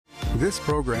This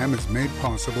program is made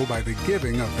possible by the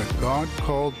giving of the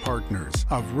God-called partners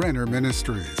of Renner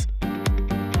Ministries.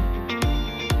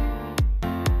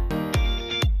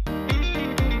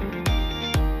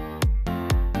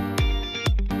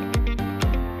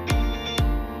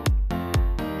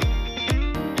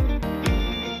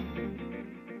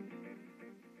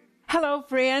 Hello,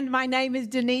 friend. My name is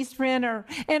Denise Renner,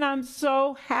 and I'm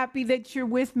so happy that you're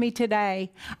with me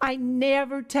today. I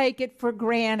never take it for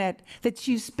granted that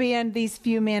you spend these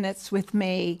few minutes with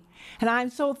me. And I'm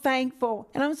so thankful,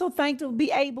 and I'm so thankful to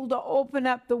be able to open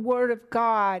up the Word of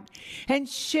God and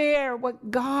share what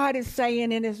God is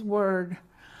saying in His Word.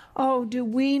 Oh, do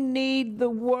we need the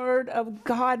Word of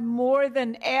God more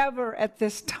than ever at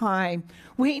this time?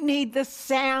 We need the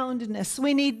soundness.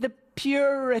 We need the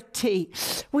purity.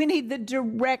 We need the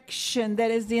direction that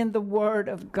is in the Word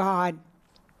of God.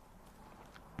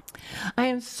 I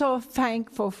am so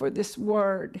thankful for this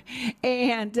Word,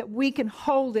 and that we can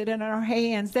hold it in our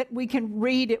hands, that we can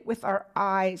read it with our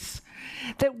eyes,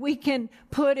 that we can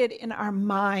put it in our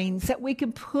minds, that we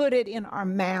can put it in our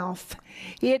mouth.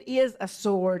 It is a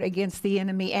sword against the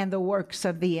enemy and the works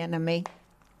of the enemy.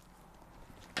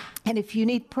 And if you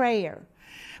need prayer,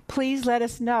 please let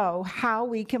us know how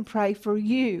we can pray for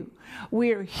you.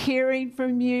 We're hearing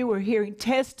from you. We're hearing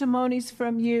testimonies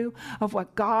from you of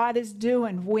what God is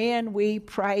doing when we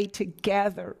pray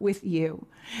together with you.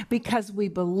 Because we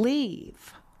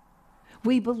believe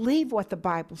what the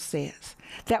Bible says,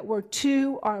 that where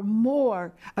two or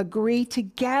more agree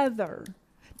together,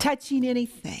 touching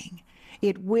anything,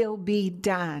 it will be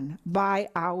done by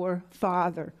our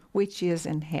Father, which is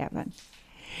in heaven.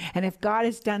 And if God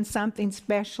has done something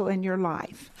special in your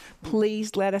life,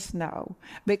 please let us know.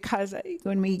 Because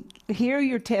when we hear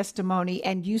your testimony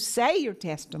and you say your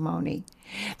testimony,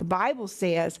 the Bible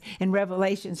says in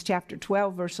Revelations chapter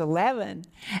 12, verse 11,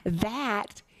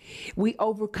 that we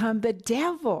overcome the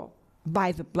devil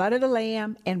by the blood of the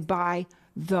Lamb and by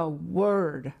the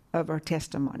word of our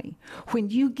testimony. When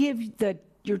you give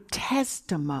your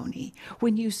testimony,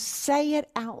 when you say it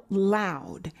out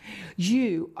loud,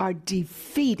 you are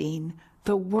defeating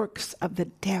the works of the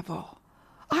devil.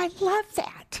 I love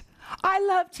that. I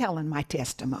love telling my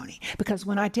testimony, because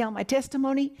when I tell my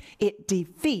testimony, it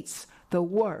defeats the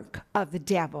work of the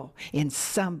devil in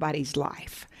somebody's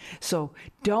life. So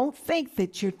don't think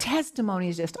that your testimony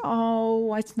is just,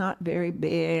 oh, it's not very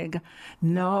big.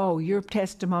 No, your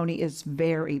testimony is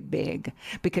very big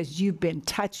because you've been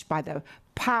touched by the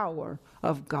power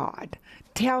of God.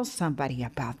 Tell somebody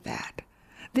about that.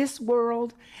 This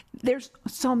world, they're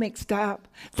so mixed up.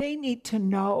 They need to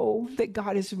know that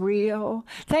God is real.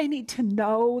 They need to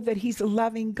know that He's a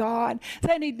loving God.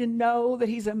 They need to know that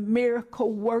He's a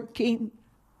miracle working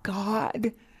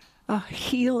God, a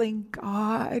healing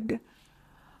God.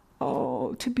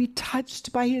 Oh, to be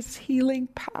touched by His healing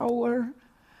power.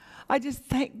 I just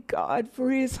thank God for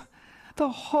the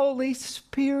Holy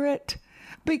Spirit,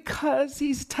 because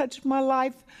He's touched my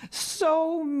life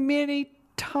so many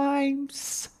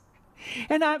times.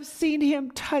 And I've seen Him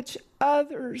touch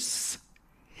others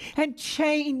and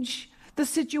change the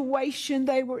situation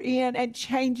they were in and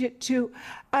change it to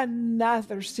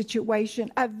another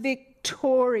situation, a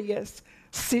victorious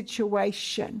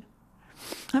situation.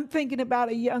 I'm thinking about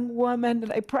a young woman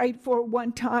that I prayed for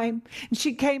one time, and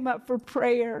she came up for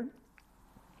prayer,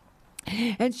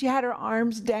 and she had her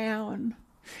arms down,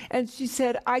 and she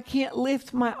said, I can't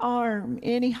lift my arm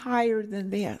any higher than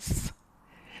this.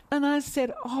 And I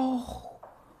said, oh,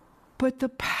 but the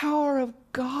power of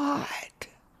God,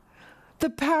 the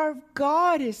power of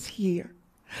God is here.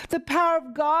 The power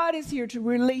of God is here to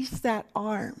release that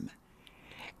arm.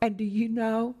 And do you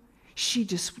know, she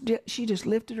just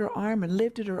lifted her arm and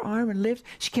lifted her arm and lifted.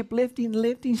 She kept lifting and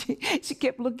lifting. She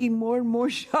kept looking more and more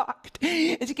shocked.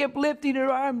 And she kept lifting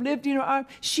her arm, lifting her arm.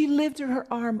 She lifted her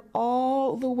arm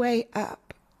all the way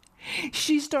up.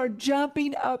 She started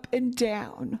jumping up and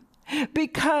down,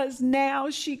 because now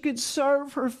she could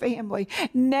serve her family.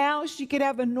 Now she could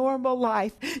have a normal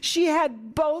life. She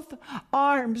had both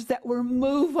arms that were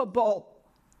movable.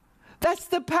 That's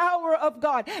the power of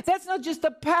God. That's not just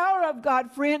the power of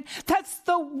God, friend. That's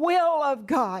the will of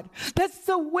God. That's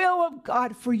the will of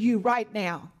God for you right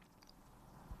now.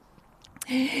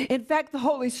 In fact, the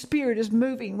Holy Spirit is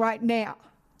moving right now.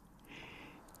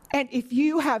 And if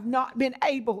you have not been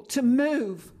able to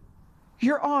move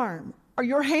your arm or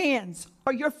your hands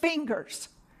or your fingers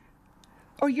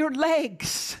or your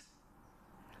legs,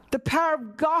 the power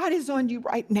of God is on you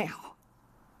right now.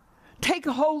 Take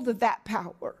hold of that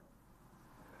power.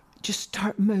 Just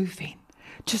start moving.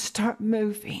 Just start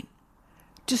moving.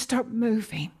 Just start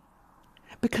moving.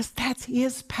 Because that's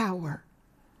His power.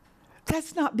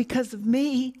 That's not because of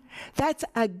me. That's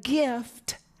a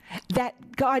gift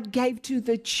that God gave to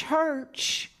the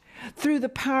church through the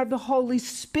power of the Holy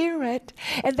Spirit.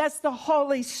 And that's the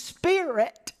Holy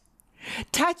Spirit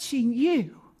touching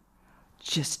you.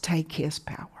 Just take his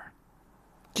power.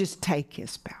 Just take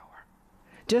his power.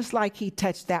 Just like he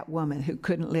touched that woman who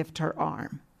couldn't lift her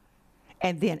arm.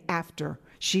 And then after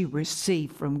she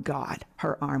received from God,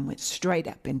 her arm went straight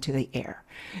up into the air.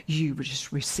 You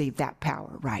just received that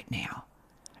power right now.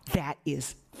 That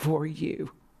is for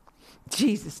you.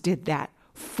 Jesus did that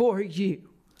for you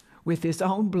with his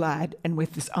own blood and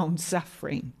with his own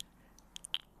suffering.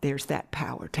 There's that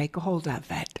power. Take a hold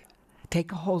of it.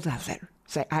 Take a hold of it.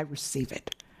 Say, I receive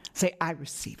it. Say, I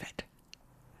receive it.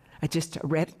 I just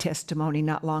read a testimony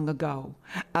not long ago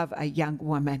of a young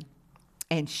woman,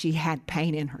 and she had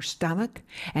pain in her stomach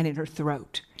and in her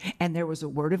throat. And there was a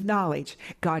word of knowledge.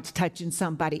 God's touching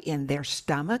somebody in their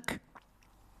stomach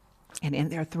and in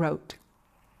their throat.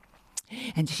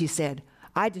 And she said,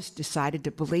 I just decided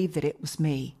to believe that it was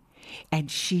me. And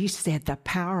she said the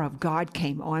power of God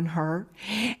came on her,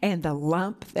 and the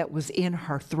lump that was in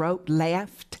her throat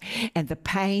left, and the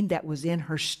pain that was in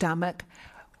her stomach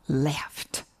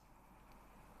left.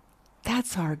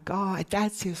 That's our God.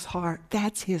 That's his heart.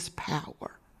 That's his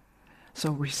power.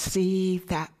 So receive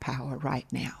that power right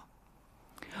now.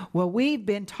 Well, we've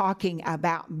been talking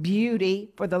about beauty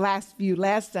for the last few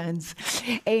lessons.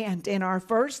 And in our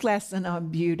first lesson on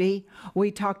beauty,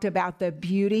 we talked about the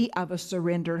beauty of a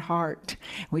surrendered heart.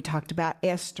 We talked about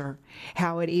Esther,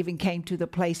 how it even came to the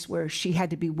place where she had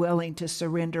to be willing to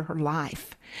surrender her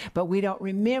life. But we don't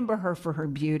remember her for her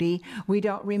beauty. We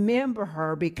don't remember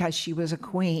her because she was a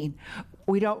queen.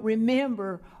 We don't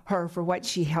remember her for what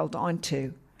she held on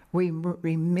to. We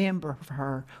remember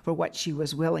her for what she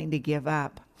was willing to give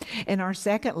up. In our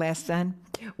second lesson,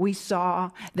 we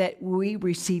saw that we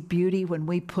receive beauty when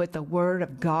we put the Word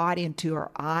of God into our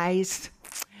eyes.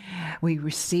 We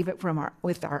receive it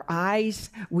with our eyes.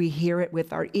 We hear it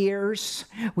with our ears.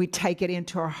 We take it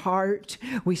into our heart.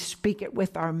 We speak it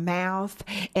with our mouth.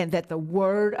 And that the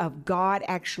Word of God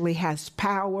actually has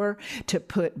power to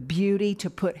put beauty, to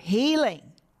put healing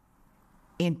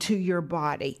into your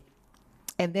body.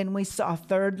 And then we saw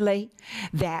thirdly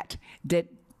that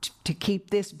to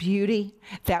keep this beauty,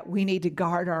 that we need to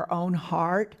guard our own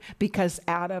heart, because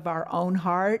out of our own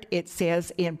heart, it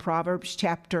says in Proverbs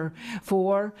chapter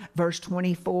 4, verse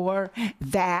 24,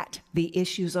 that the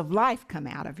issues of life come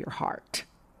out of your heart.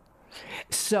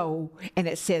 So, and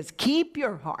it says, keep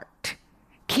your heart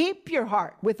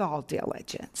with all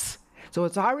diligence. So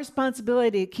it's our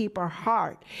responsibility to keep our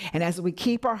heart. And as we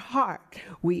keep our heart,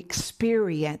 we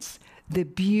experience the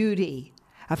beauty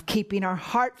of keeping our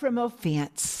heart from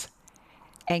offense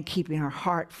and keeping our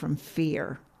heart from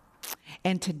fear.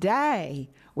 And today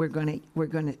we're going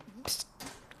to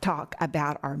talk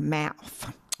about our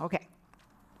mouth. Okay.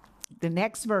 The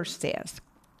next verse says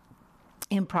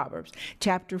in Proverbs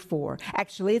chapter 4,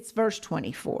 actually it's verse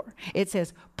 24. It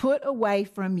says, "Put away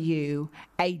from you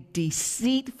a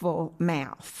deceitful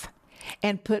mouth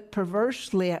and put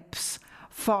perverse lips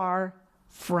far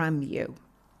from you."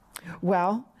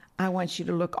 Well, I want you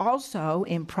to look also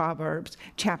in Proverbs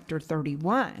chapter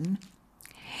 31,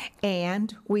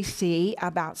 and we see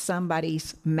about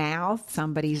somebody's mouth,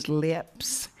 somebody's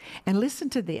lips. And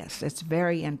listen to this. It's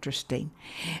very interesting.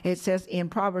 It says in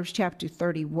Proverbs chapter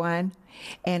 31,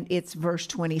 and it's verse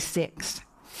 26,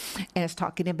 and it's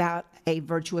talking about a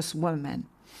virtuous woman.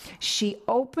 She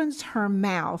opens her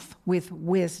mouth with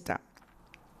wisdom,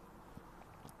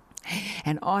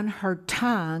 and on her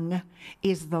tongue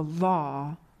is the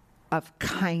law of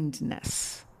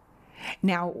kindness.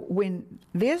 Now, when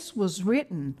this was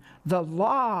written, a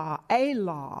law,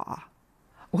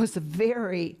 was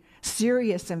very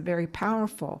serious and very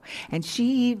powerful. And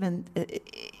she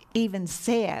even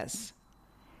says,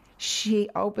 she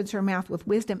opens her mouth with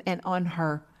wisdom, and on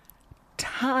her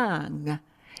tongue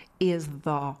is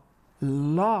the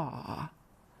law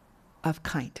of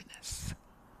kindness.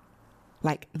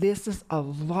 Like, this is a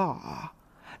law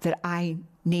that I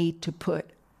need to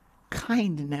put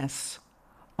kindness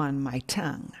on my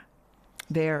tongue.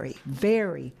 Very,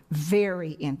 very,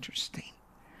 very interesting.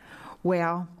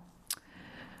 Well,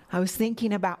 I was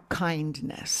thinking about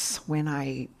kindness when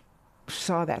I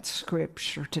saw that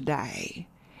scripture today.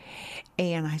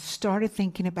 And I started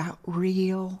thinking about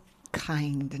real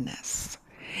kindness.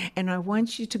 And I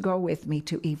want you to go with me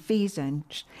to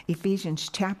Ephesians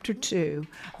chapter 2,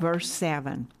 verse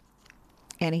 7.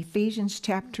 And Ephesians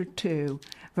chapter 2,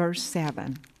 verse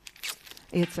 7.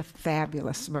 It's a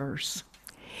fabulous verse.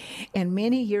 And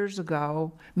many years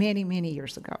ago,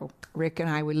 Rick and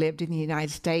I, we lived in the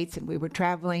United States, and we were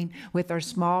traveling with our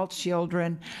small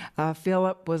children.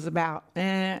 Philip was about,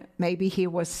 maybe he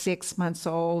was 6 months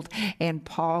old, and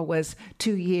Paul was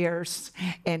 2 years.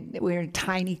 And we were in a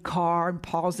tiny car, and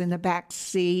Paul's in the back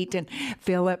seat, and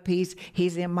Philip,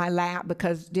 he's in my lap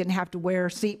because didn't have to wear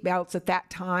seat belts at that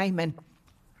time.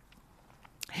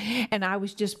 And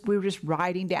we were just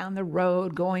riding down the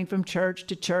road, going from church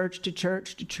to church to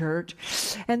church to church.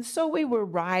 And so we were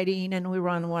riding, and we were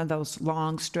on one of those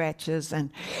long stretches.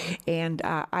 And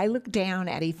I looked down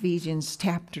at Ephesians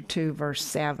chapter 2, verse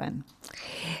 7.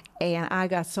 And I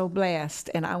got so blessed,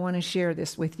 and I want to share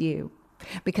this with you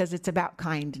because it's about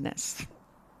kindness.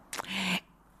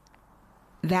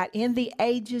 That in the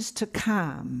ages to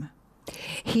come,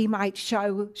 he might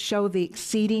show the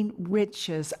exceeding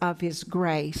riches of his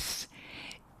grace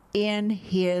in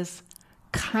his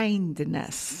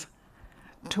kindness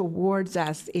towards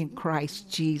us in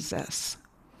Christ Jesus.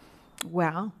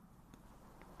 Well,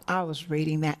 I was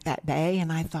reading that day,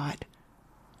 and I thought,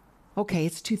 okay,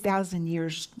 it's 2,000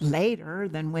 years later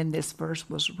than when this verse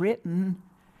was written,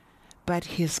 but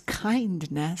his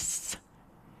kindness,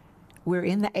 we're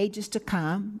in the ages to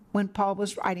come. When Paul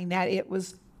was writing that, it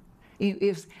was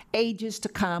ages to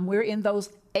come. We're in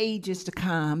those ages to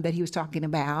come that he was talking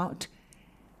about.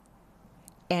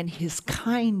 And his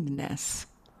kindness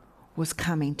was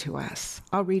coming to us.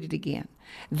 I'll read it again.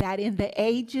 That in the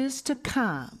ages to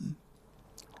come,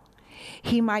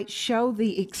 he might show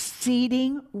the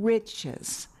exceeding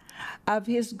riches of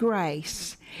his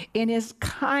grace in his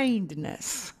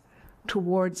kindness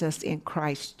towards us in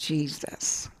Christ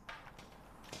Jesus.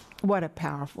 What a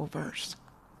powerful verse.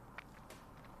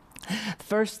 The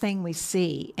first thing we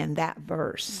see in that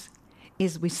verse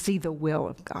is we see the will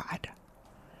of God.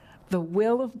 The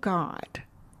will of God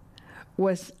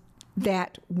was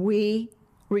that we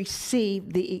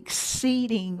receive the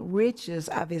exceeding riches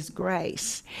of his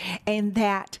grace, and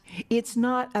that it's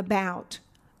not about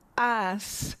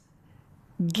us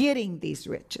getting these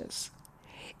riches.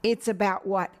 It's about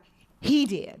what he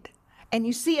did. And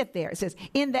you see it there. It says,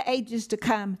 in the ages to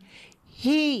come,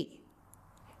 he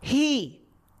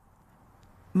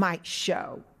might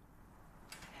show.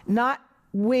 Not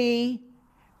we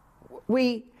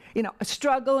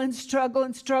struggle and struggle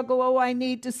and struggle. Oh, I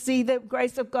need to see the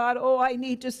grace of God. Oh, I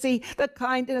need to see the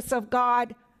kindness of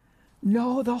God.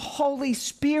 No, the Holy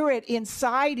Spirit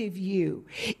inside of you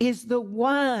is the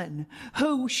one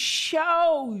who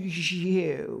shows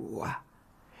you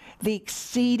the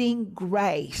exceeding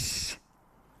grace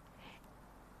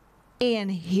in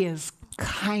his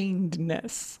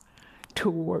kindness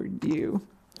toward you.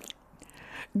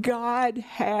 God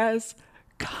has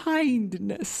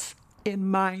kindness in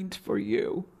mind for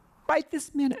you right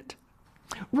this minute,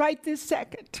 right this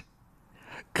second.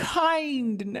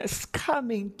 Kindness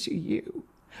coming to you.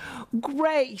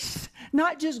 Grace,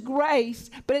 not just grace,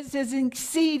 but it says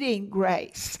exceeding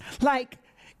grace. Like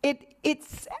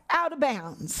it's out of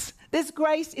bounds. This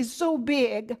grace is so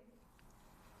big.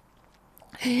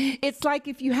 It's like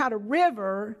if you had a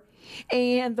river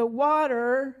and the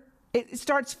water, it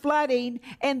starts flooding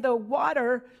and the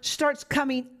water starts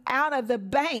coming out of the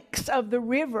banks of the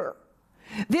river.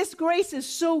 This grace is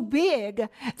so big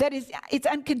that it's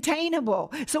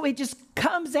uncontainable. So it just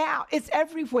comes out. It's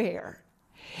everywhere.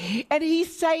 And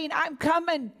he's saying, I'm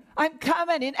coming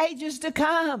in ages to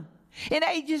come. In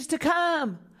ages to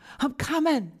come. I'm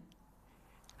coming.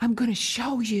 I'm going to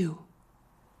show you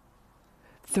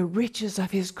the riches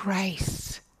of his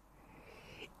grace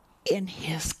in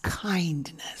his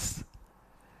kindness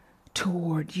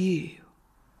toward you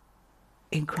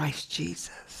in Christ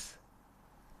Jesus.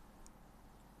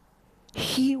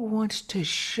 He wants to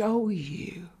show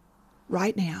you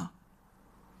right now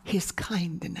his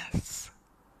kindness.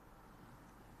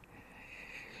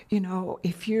 You know,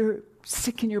 if you're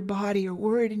sick in your body or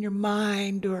worried in your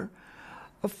mind or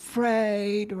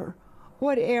afraid or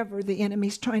whatever the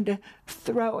enemy's trying to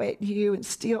throw at you and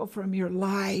steal from your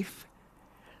life,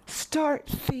 start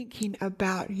thinking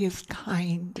about his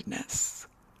kindness.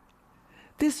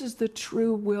 This is the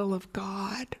true will of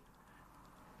God,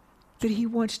 that he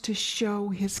wants to show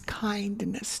his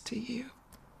kindness to you.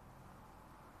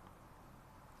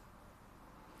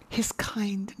 His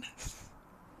kindness.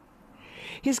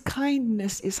 His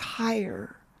kindness is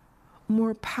higher,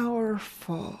 more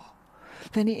powerful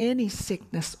than any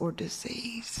sickness or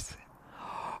disease,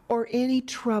 or any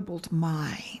troubled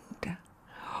mind,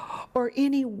 or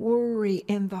any worry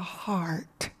in the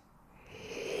heart.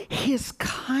 His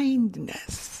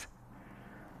kindness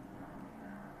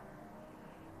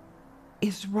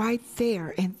is right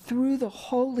there, and through the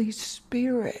Holy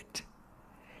Spirit,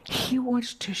 He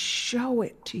wants to show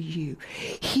it to you.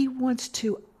 He wants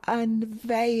to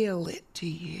unveil it to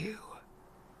you.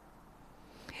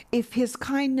 If his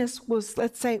kindness was,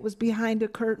 let's say it was behind a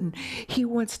curtain, he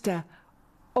wants to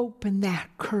open that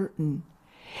curtain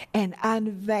and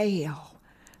unveil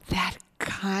that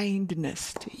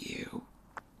kindness to you.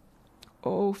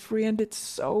 Oh, friend, it's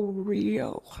so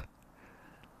real.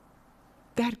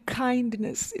 That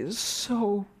kindness is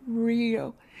so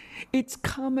real. It's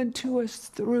coming to us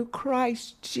through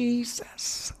Christ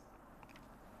Jesus.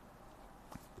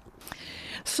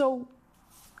 So,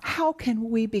 how can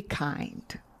we be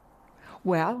kind?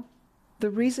 Well, the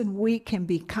reason we can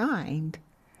be kind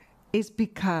is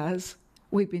because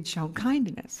we've been shown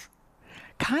kindness.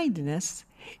 Kindness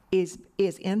is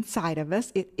inside of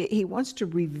us. He wants to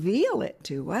reveal it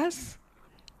to us.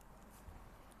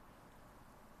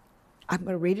 I'm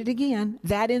going to read it again.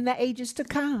 That in the ages to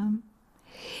come,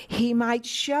 he might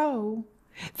show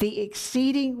the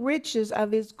exceeding riches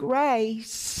of his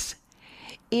grace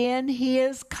in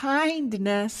his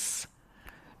kindness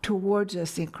towards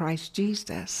us in Christ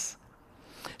Jesus.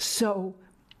 So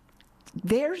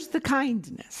there's the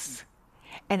kindness.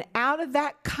 And out of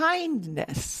that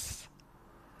kindness,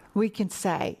 we can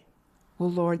say, well,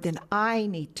 Lord, then I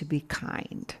need to be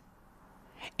kind.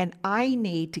 And I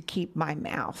need to keep my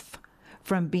mouth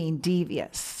from being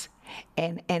devious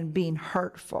and being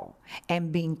hurtful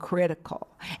and being critical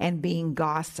and being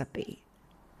gossipy.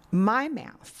 My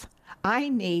mouth, I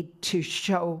need to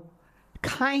show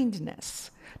kindness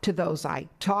to those I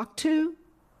talk to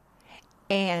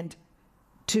and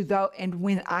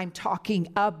when I'm talking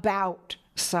about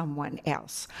someone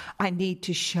else. I need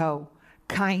to show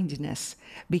kindness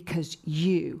because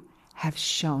you have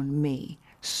shown me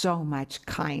so much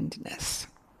kindness.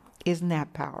 Isn't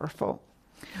that powerful?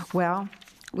 Well,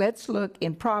 let's look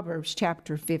in Proverbs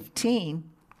chapter 15,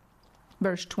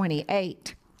 verse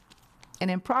 28.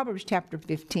 And in Proverbs chapter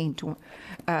 15,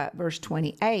 verse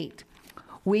 28,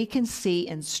 we can see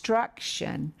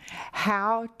instruction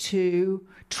how to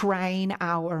train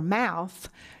our mouth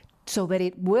so that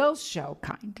it will show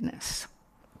kindness.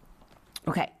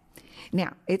 Okay,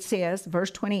 now it says,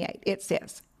 verse 28, it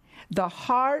says, the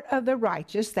heart of the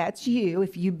righteous, that's you,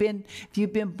 if you've been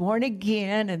born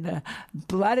again and the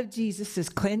blood of Jesus has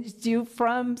cleansed you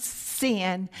from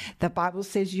sin, the Bible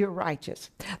says you're righteous.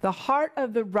 The heart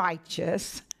of the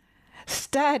righteous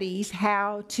studies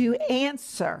how to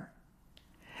answer.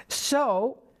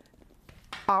 So,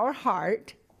 our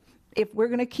heart, if we're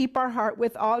going to keep our heart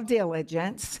with all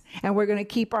diligence and we're going to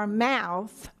keep our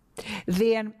mouth,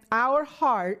 then our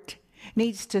heart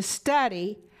needs to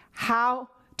study how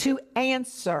to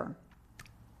answer.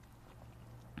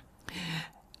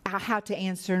 How to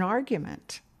answer an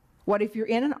argument. What if you're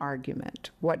in an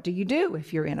argument? What do you do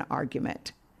if you're in an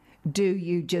argument? Do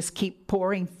you just keep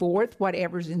pouring forth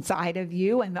whatever's inside of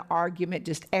you and the argument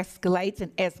just escalates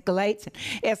and escalates and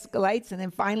escalates and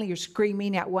then finally you're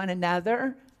screaming at one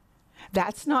another?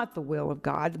 That's not the will of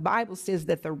God. The Bible says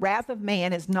that the wrath of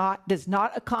man does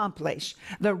not accomplish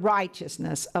the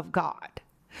righteousness of God.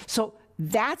 So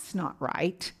that's not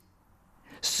right.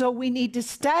 So we need to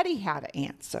study how to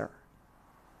answer.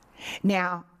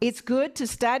 Now, it's good to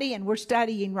study, and we're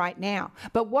studying right now.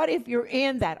 But what if you're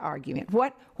in that argument?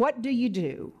 What do you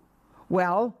do?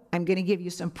 Well, I'm going to give you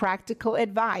some practical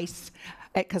advice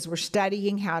because we're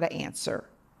studying how to answer.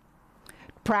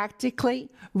 Practically,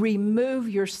 remove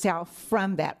yourself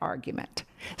from that argument.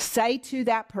 Say to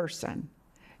that person,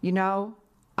 you know,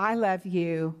 I love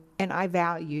you and I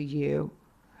value you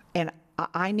and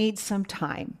I need some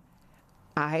time.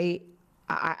 I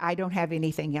don't have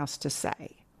anything else to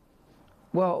say.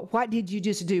 Well, what did you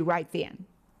just do right then?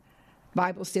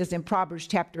 Bible says in Proverbs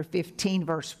chapter 15,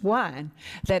 verse 1,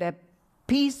 that a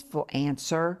peaceful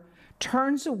answer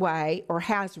turns away or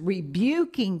has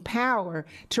rebuking power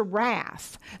to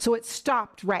wrath. So it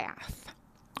stopped wrath.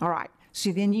 All right.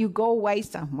 So then you go away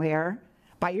somewhere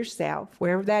by yourself,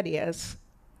 wherever that is,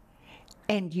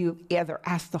 and you either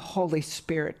ask the Holy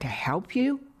Spirit to help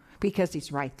you because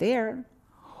he's right there,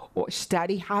 or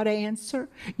study how to answer.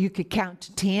 You could count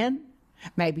to 10.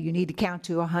 Maybe you need to count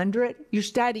to 100. You're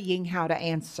studying how to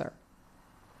answer.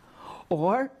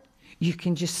 Or you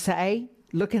can just say,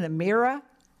 look in the mirror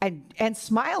and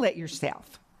smile at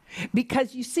yourself.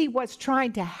 Because you see, what's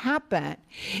trying to happen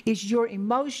is your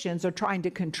emotions are trying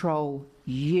to control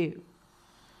you.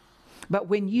 But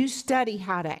when you study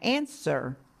how to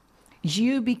answer,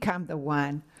 you become the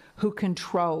one who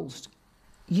controls.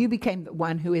 You became the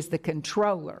one who is the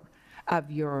controller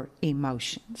of your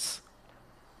emotions.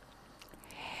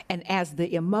 And as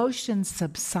the emotions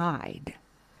subside,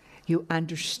 you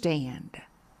understand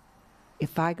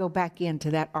if I go back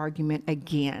into that argument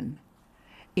again,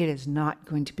 it is not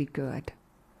going to be good.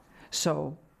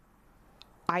 So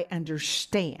I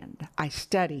understand. I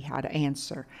study how to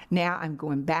answer. Now I'm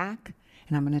going back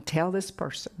and I'm going to tell this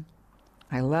person,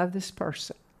 I love this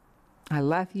person. I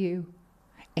love you,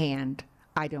 and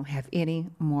I don't have any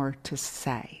more to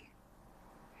say.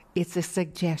 It's a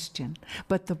suggestion.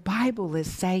 But the Bible is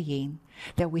saying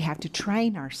that we have to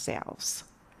train ourselves.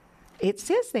 It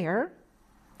says there,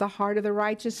 the heart of the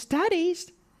righteous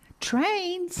studies,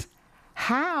 trains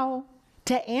how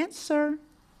to answer.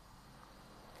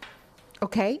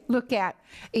 Okay, look at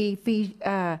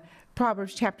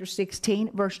Proverbs chapter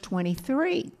 16, verse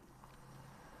 23.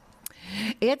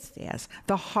 It says,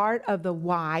 the heart of the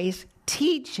wise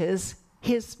teaches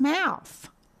his mouth.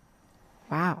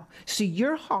 Wow. So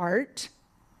your heart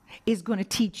is going to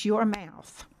teach your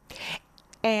mouth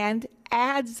and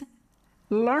adds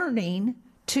learning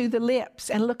to the lips.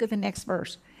 And look at the next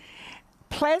verse.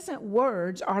 Pleasant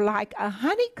words are like a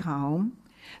honeycomb,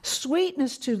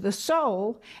 sweetness to the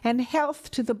soul and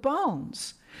health to the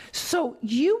bones. So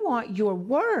you want your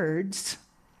words,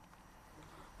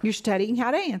 you're studying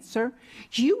how to answer,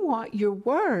 you want your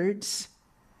words,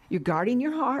 you're guarding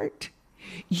your heart,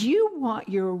 you want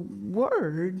your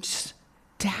words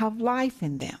to have life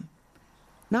in them,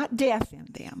 not death in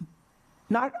them,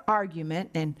 not argument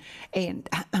and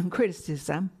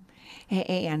criticism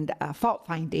and fault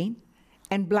finding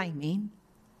and blaming,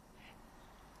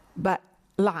 but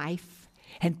life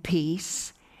and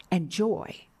peace and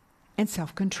joy and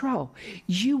self-control.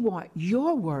 You want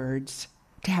your words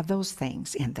to have those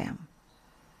things in them.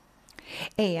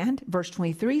 And verse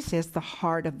 23 says, the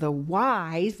heart of the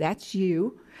wise, that's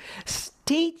you,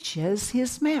 teaches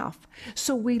his mouth.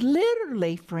 So we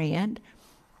literally, friend,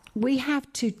 we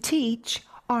have to teach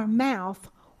our mouth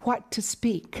what to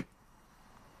speak.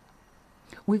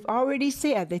 We've already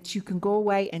said that you can go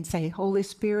away and say, Holy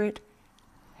Spirit,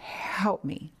 help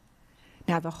me.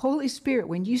 Now the Holy Spirit,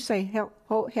 when you say,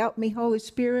 help me, Holy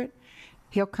Spirit,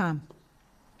 he'll come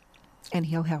and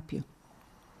he'll help you.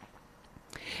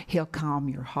 He'll calm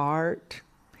your heart.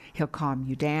 He'll calm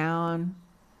you down.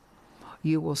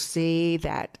 You will see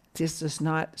that this is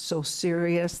not so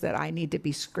serious that I need to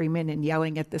be screaming and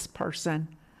yelling at this person.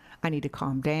 I need to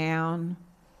calm down.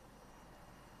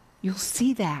 You'll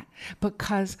see that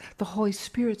because the Holy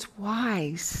Spirit's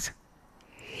wise.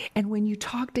 And when you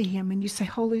talk to him and you say,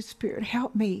 Holy Spirit,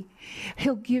 help me,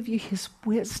 he'll give you his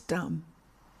wisdom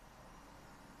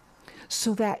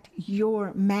so that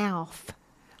your mouth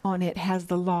on it has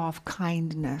the law of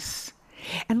kindness.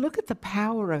 And look at the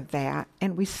power of that.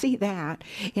 And we see that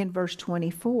in verse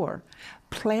 24.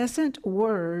 Pleasant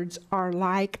words are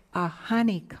like a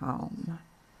honeycomb,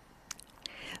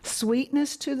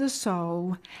 sweetness to the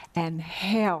soul and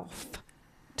health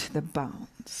to the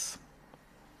bones.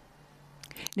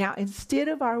 Now, instead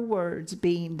of our words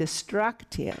being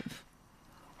destructive,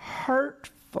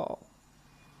 hurtful,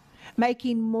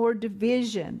 making more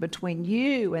division between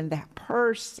you and that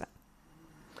person,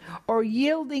 or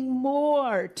yielding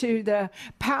more to the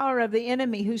power of the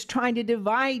enemy who's trying to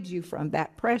divide you from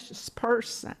that precious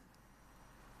person,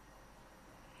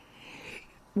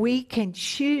 we can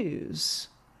choose,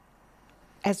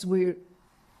 as we're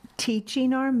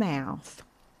teaching our mouth,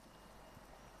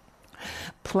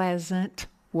 pleasant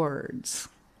words.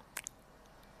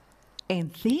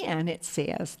 And then it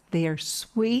says, they're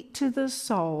sweet to the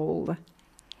soul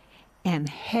and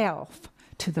health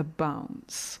to the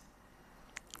bones.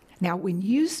 Now, when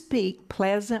you speak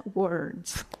pleasant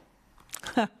words,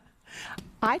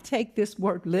 I take this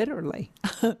word literally.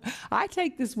 I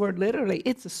take this word literally.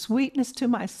 It's a sweetness to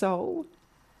my soul,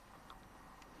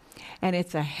 and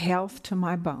it's a health to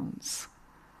my bones.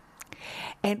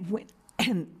 And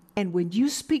when you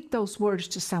speak those words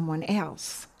to someone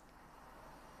else,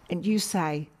 and you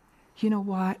say, you know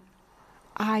what?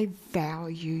 I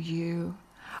value you.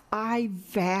 I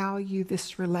value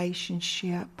this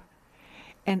relationship.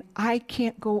 And I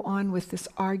can't go on with this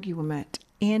argument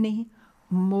any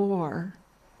more.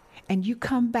 And you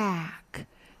come back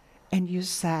and you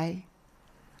say,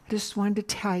 I just wanted to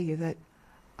tell you that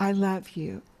I love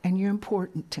you and you're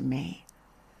important to me.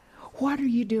 What are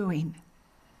you doing?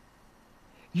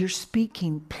 You're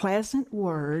speaking pleasant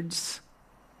words,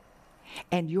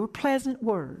 and your pleasant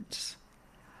words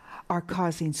are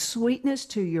causing sweetness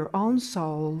to your own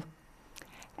soul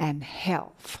and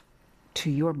health to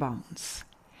your bones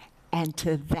and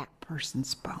to that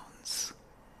person's bones.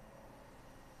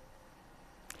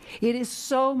 It is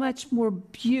so much more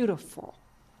beautiful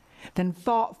than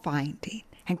fault finding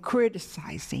and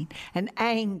criticizing and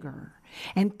anger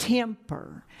and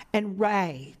temper and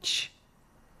rage.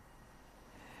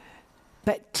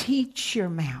 but teach your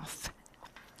mouth.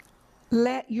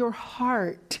 Let your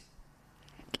heart,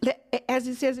 as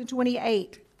it says in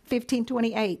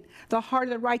 15:28, the heart of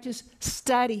the righteous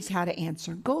studies how to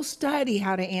answer. Go study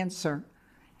how to answer,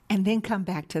 and then come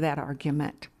back to that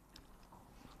argument.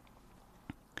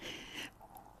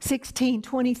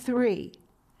 16:23,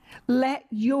 let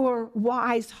your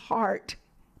wise heart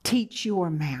teach your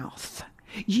mouth.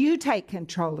 You take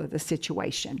control of the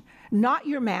situation, not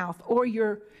your mouth or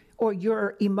your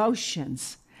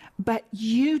emotions, but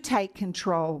you take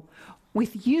control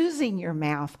with using your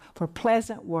mouth for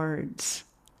pleasant words,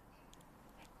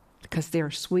 because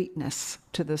they're sweetness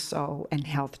to the soul and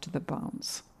health to the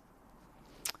bones.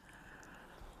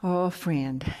 Oh,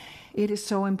 friend, it is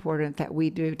so important that we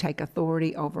do take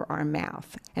authority over our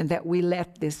mouth and that we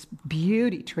let this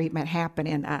beauty treatment happen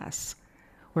in us,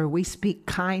 where we speak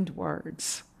kind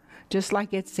words, just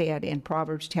like it said in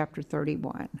Proverbs chapter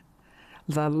 31.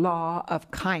 The law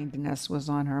of kindness was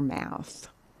on her mouth.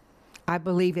 I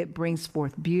believe it brings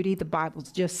forth beauty. The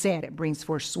Bible's just said it brings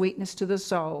forth sweetness to the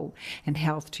soul and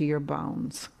health to your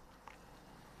bones.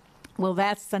 Well,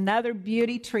 that's another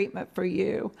beauty treatment for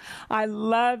you. I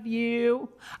love you.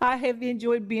 I have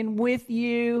enjoyed being with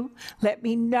you. Let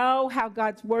me know how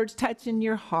God's word's touching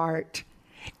your heart,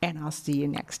 and I'll see you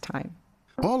next time.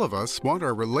 All of us want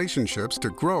our relationships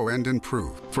to grow and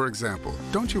improve. For example,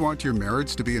 don't you want your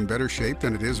marriage to be in better shape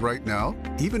than it is right now?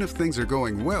 Even if things are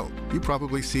going well, you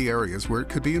probably see areas where it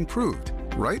could be improved,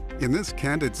 right? In this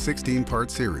candid 16-part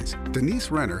series,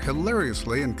 Denise Renner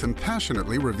hilariously and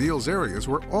compassionately reveals areas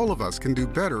where all of us can do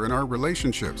better in our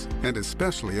relationships, and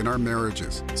especially in our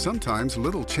marriages. Sometimes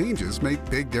little changes make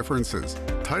big differences.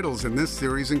 Titles in this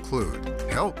series include,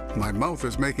 Help, My Mouth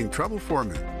is Making Trouble for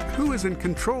Me. Who is in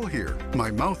control here,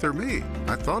 my mouth or me?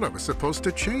 I thought I was supposed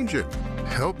to change it.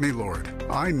 Help me, Lord.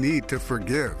 I need to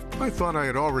forgive. I thought I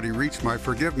had already reached my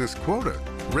forgiveness quota.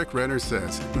 Rick Renner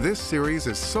says, this series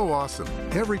is so awesome.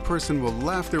 Every person will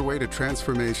laugh their way to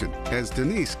transformation as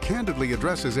Denise candidly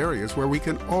addresses areas where we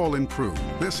can all improve.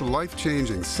 This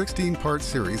life-changing 16-part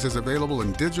series is available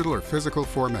in digital or physical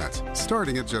formats,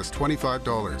 starting at just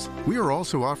 $25. We are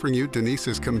also offering you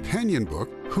Denise's companion book,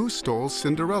 Who Stole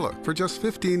Cinderella, for just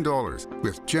 $15,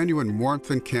 with genuine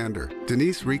warmth and candor.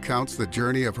 Denise recounts the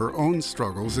journey of her own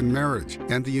struggles in marriage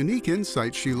and the unique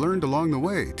insights she learned along the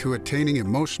way to attaining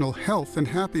emotional health and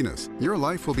happiness. Your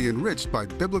life will be enriched by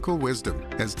biblical wisdom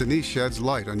as Denise sheds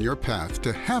light on your path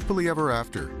to happily ever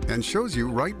after and shows you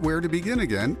right where to begin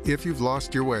again if you've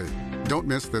lost your way. Don't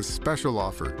miss this special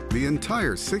offer, the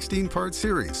entire 16-part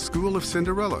series, School of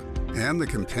Cinderella, and the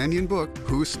companion book,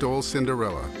 Who Stole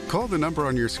Cinderella. Call the number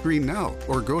on your screen now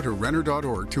or go to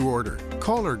Renner.org to order.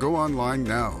 Call or go online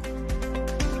now.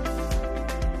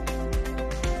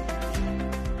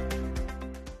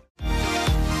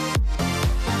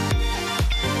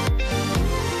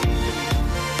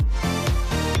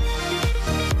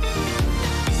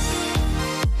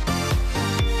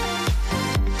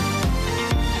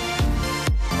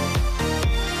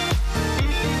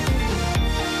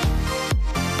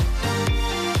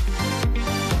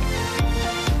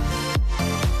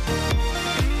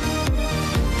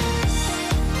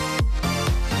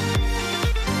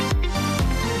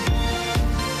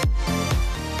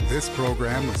 This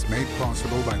program was made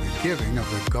possible by the giving of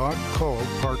the God-called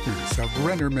partners of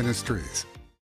Renner Ministries.